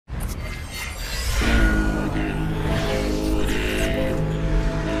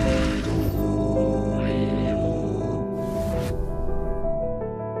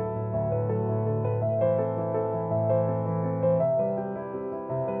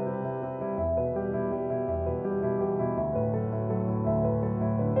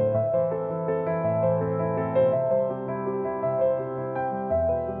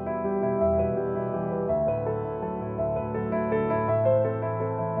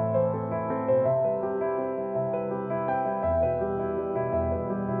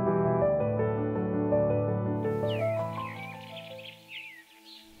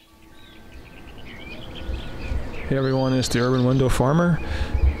Hey everyone, it's the Urban Window Farmer.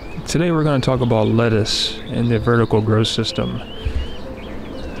 Today we're going to talk about lettuce in the vertical grow system.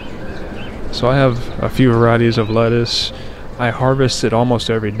 So I have a few varieties of lettuce. I harvest it almost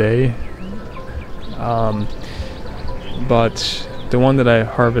every day. But the one that I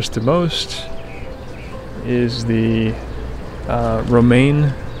harvest the most is the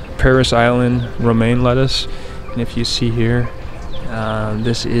Romaine, Parris Island Romaine lettuce. And if you see here,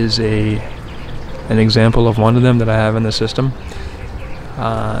 this is an example of one of them that I have in the system.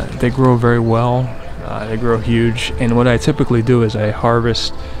 They grow very well. They grow huge. And what I typically do is I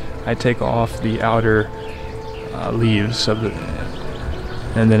take off the outer leaves of the,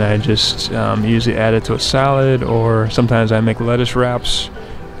 and then I just usually add it to a salad, or sometimes I make lettuce wraps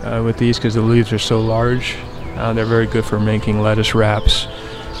with these because the leaves are so large. They're very good for making lettuce wraps.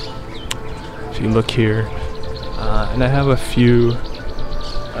 If you look here, and I have a few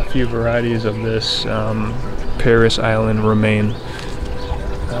varieties of this Parris Island Romaine.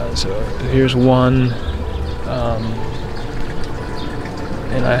 So here's one,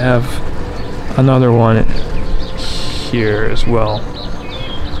 and I have another one here as well.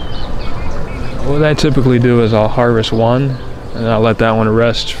 What I typically do is I'll harvest one and I'll let that one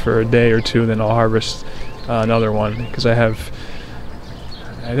rest for a day or two, then I'll harvest another one, because I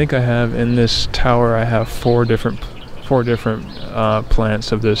think I have in this tower I have four different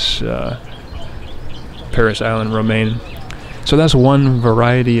plants of this Parris Island Romaine. So that's one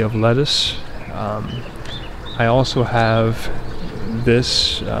variety of lettuce. I also have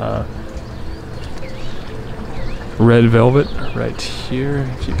this red velvet right here,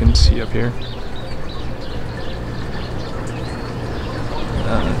 if you can see up here.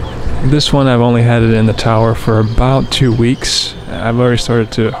 This one I've only had it in the tower for about 2 weeks. I've already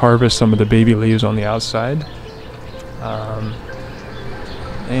started to harvest some of the baby leaves on the outside.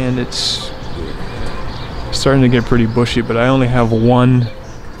 And it's starting to get pretty bushy, but I only have one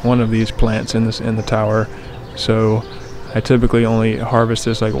of these plants in the tower, so I typically only harvest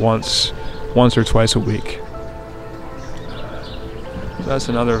this like once or twice a week. That's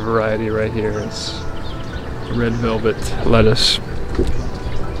another variety right here. It's red velvet lettuce.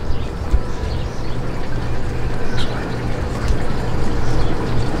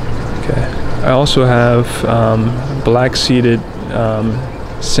 Okay, I also have black seeded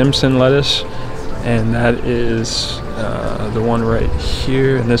Simpson lettuce, and that is the one right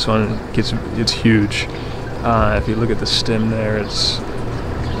here, and this one it's huge. If you look at the stem there, it's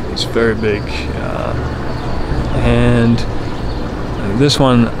very big, and this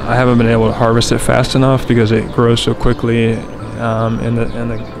one I haven't been able to harvest it fast enough because it grows so quickly in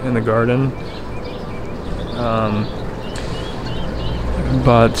the garden.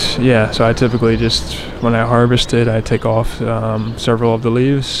 But yeah, so I typically just, when I harvest it, I take off several of the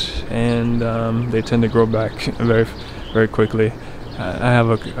leaves, and they tend to grow back very, very quickly. I have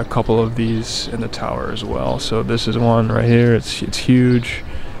a couple of these in the tower as well. So this is one right here. It's huge.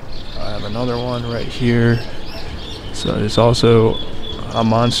 I have another one right here. So it's also a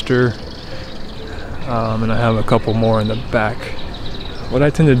monster, and I have a couple more in the back. What I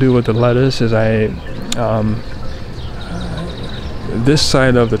tend to do with the lettuce is this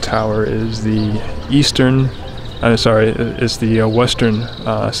side of the tower is the it's the western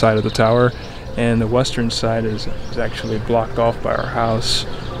side of the tower, and the western side is actually blocked off by our house,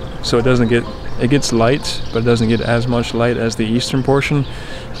 so it gets light, but it doesn't get as much light as the eastern portion.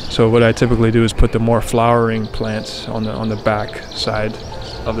 So what I typically do is put the more flowering plants on the back side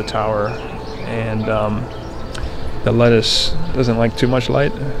of the tower, and the lettuce doesn't like too much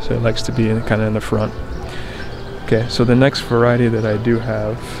light, so it likes to be kind of in the front. Okay, so the next variety that I do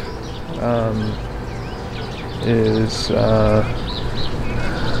have is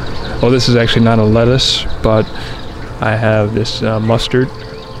well, this is actually not a lettuce, but I have this mustard,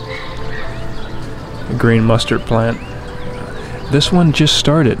 green mustard plant. This one just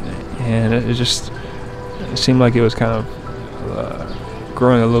started, and it seemed like it was kind of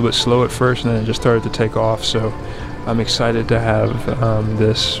growing a little bit slow at first, and then it just started to take off. So I'm excited to have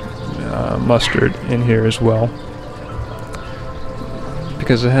this mustard in here as well,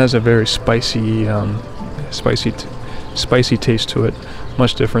 because it has a very spicy taste to it,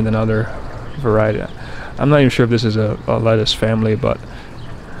 much different than other variety. I'm not even sure if this is a lettuce family, but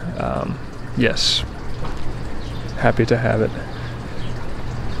yes, happy to have it.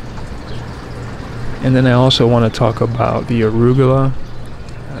 And then I also want to talk about the arugula.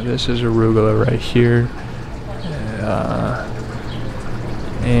 This is arugula right here,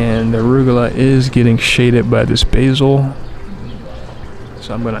 and the arugula is getting shaded by this basil.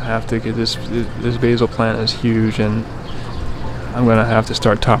 So I'm going to have to get this basil plant is huge, and I'm going to have to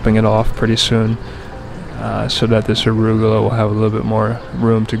start topping it off pretty soon. so that this arugula will have a little bit more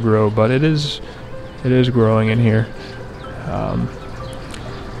room to grow. But it is growing in here.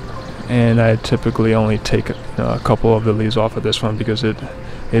 And I typically only take a couple of the leaves off of this one because it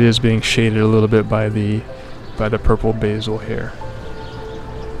is being shaded a little bit by the purple basil here.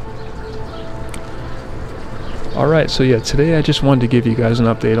 Alright, so yeah, today I just wanted to give you guys an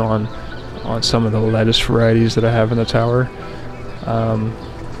update on some of the lettuce varieties that I have in the tower.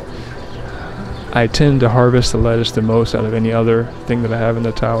 I tend to harvest the lettuce the most out of any other thing that I have in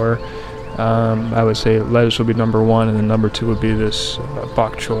the tower. I would say lettuce would be number one, and then number two would be this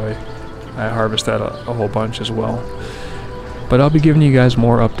bok choy. I harvest that a whole bunch as well. But I'll be giving you guys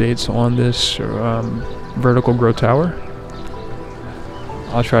more updates on this vertical grow tower.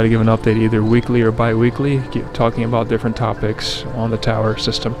 I'll try to give an update either weekly or bi-weekly, talking about different topics on the tower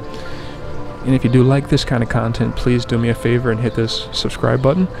system. And if you do like this kind of content, please do me a favor and hit this subscribe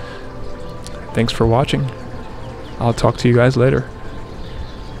button. Thanks for watching. I'll talk to you guys later.